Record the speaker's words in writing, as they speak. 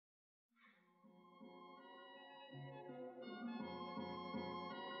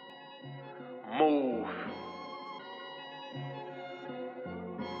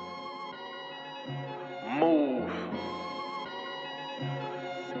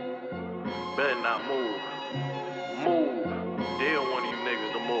Better not move. Move. They don't want you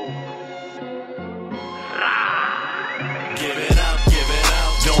niggas to move. Give it up, give it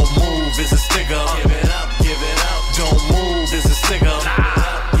up. Don't move, it's a stick up. Give it up, give it up. Don't move, it's a stick up.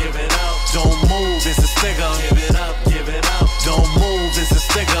 Give it up, don't move, it's a stick up. Give it up, give it up. Don't move, it's a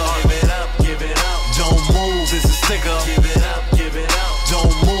stick up. Give it up, give it up. Don't move, it's a stick up. Give it up, give it up.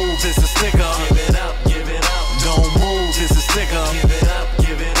 Don't move, it's a stick up. Give it up, give it up. Don't move, it's a stick up. Give it up,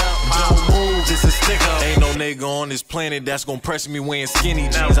 give it up. Don't move, it's a stick up. Ain't no nigga on this planet that's gon' press me wearing skinny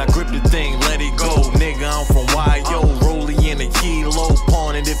jeans. I grip the thing, let it go. Nigga, I'm from YO. Rollie in a kilo,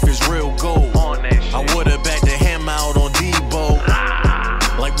 pawn it if it's real gold. I would've backed the hammer out on Debo.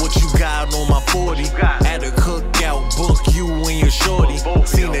 Like what you got on my 40. At a cookout, book you and your shorty.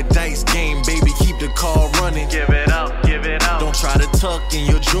 Seen the dice game, baby, keep the car running. Give it up, give it up. Don't try to tuck in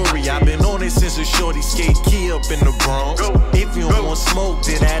your jewelry. I've been on it since a shorty skate key up in the Bronx. If you don't want smoke,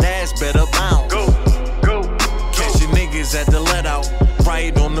 then that ass better bounce. Catch your niggas at the let out.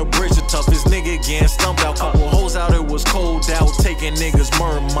 Right on the bridge, the toughest nigga getting stumped out. Couple hoes out, it was cold out. Taking niggas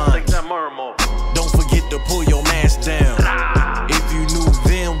mine. Don't forget to pull your mask down. If you knew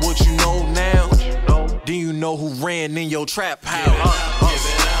then what you know now, then you know who ran in your trap house. Give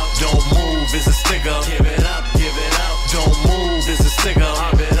it up. Don't move, it's a stick up. Give it up, give it up. Don't move, it's a stick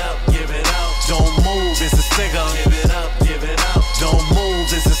up. Give it up, give it up. Don't move, it's a stick up. Give it up, give it up. Don't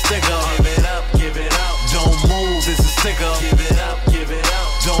move, it's a stick up. Give it up, give it up. Don't move, it's a stick up. Give it up, give it up.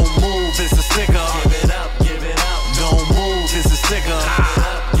 Don't move, it's a stick up. Give it up, give it up. Don't move, it's a stick up.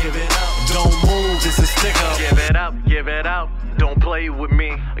 Give it up, don't move, it's a stick up. Give it up, give it up. Don't play with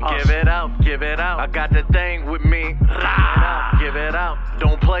me. Give it up, give it up. I got the thing with me. Give it up,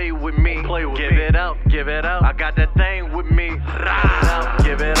 don't play with me. Give it up, give it up. I got that thing with me.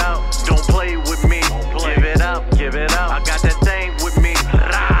 Give it up, don't play with me. Give it up, give it up. I got that thing with me.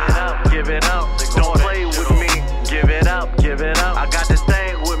 Give it up, don't play with me. Give it up, give it up. I got that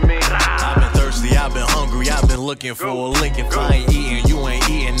thing with me. I've been thirsty, I've been hungry, I've been looking for a lick. If I ain't eating, you ain't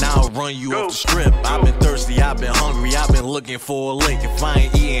eating, I'll run you off the strip. I've been thirsty, I've been hungry, I've been looking for a lick. If I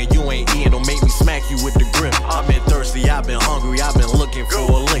ain't eating, you ain't eating, don't make me smack you with the grip. I've been thirsty, I've been hungry, I've been looking for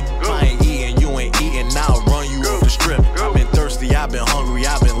a lick. If I ain't eating, you ain't eating, I'll run you off the strip. I've been thirsty, I've been hungry,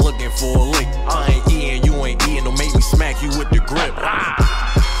 I've been looking for a lick. If I ain't eating, you ain't eating, don't make me smack you with the grip.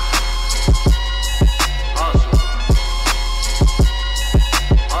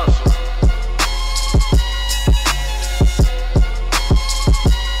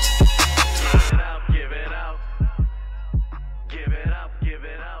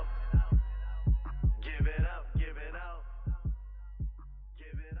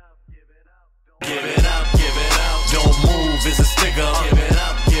 Give it up, give it up. Don't move, it's a stick up. Give it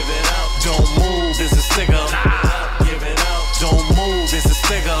up, give it up. Don't move, it's a stick up. Give it up, don't move, it's a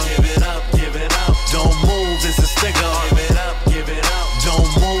stick up. Give it up, give it up. Don't move, it's a stick up. Give it up, give it up.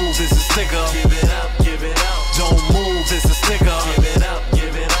 Don't move, it's a stick up. Give it up, give it up. Don't move, it's a stick up. Give it up,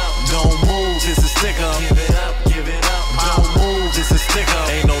 give it up. Don't move, it's a stick up. Give it up, give it up. Don't move, it's a stick up.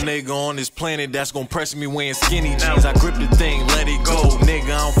 Ain't no nigga on this planet that's gon' press me wearing skinny jeans. I grip the thing, let it go.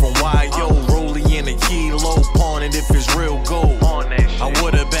 Nigga, I'm from YO. Rollie in a kilo, pawn it if it's real gold. I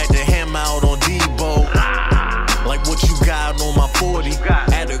would've backed the hammer out on Debo. Like what you got on my 40.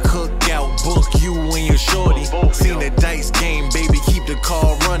 At a cookout, book you and your shorty. Seen the dice game, baby, keep the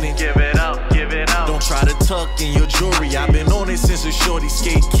car running. Give it up, give it up. Don't try to tuck in your jewelry. I've been on it since a shorty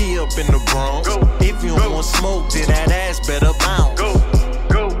skate key up in the Bronx. If you don't want smoke, then that ass better bounce.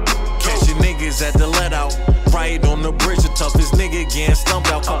 Catch your niggas at the let out. Right on the bridge, the toughest nigga getting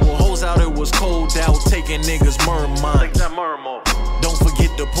stumped out. Couple hoes out, it was cold out. Taking niggas mine. Don't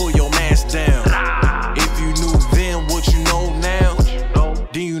forget to pull your mask down. If you knew then what you know now,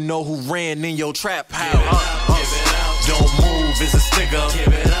 then you know who ran in your trap house. Give it up. Don't move, it's a stick up. Give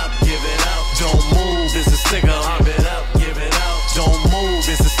it up, give it up. Don't move, it's a stick up. Give it up, give it up. Don't move,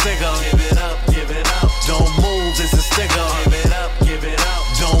 it's a stick up. Give it up, give it up. Don't move, it's a stick up. Give it up, give it up.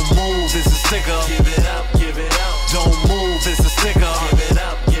 Don't move, it's a stick up.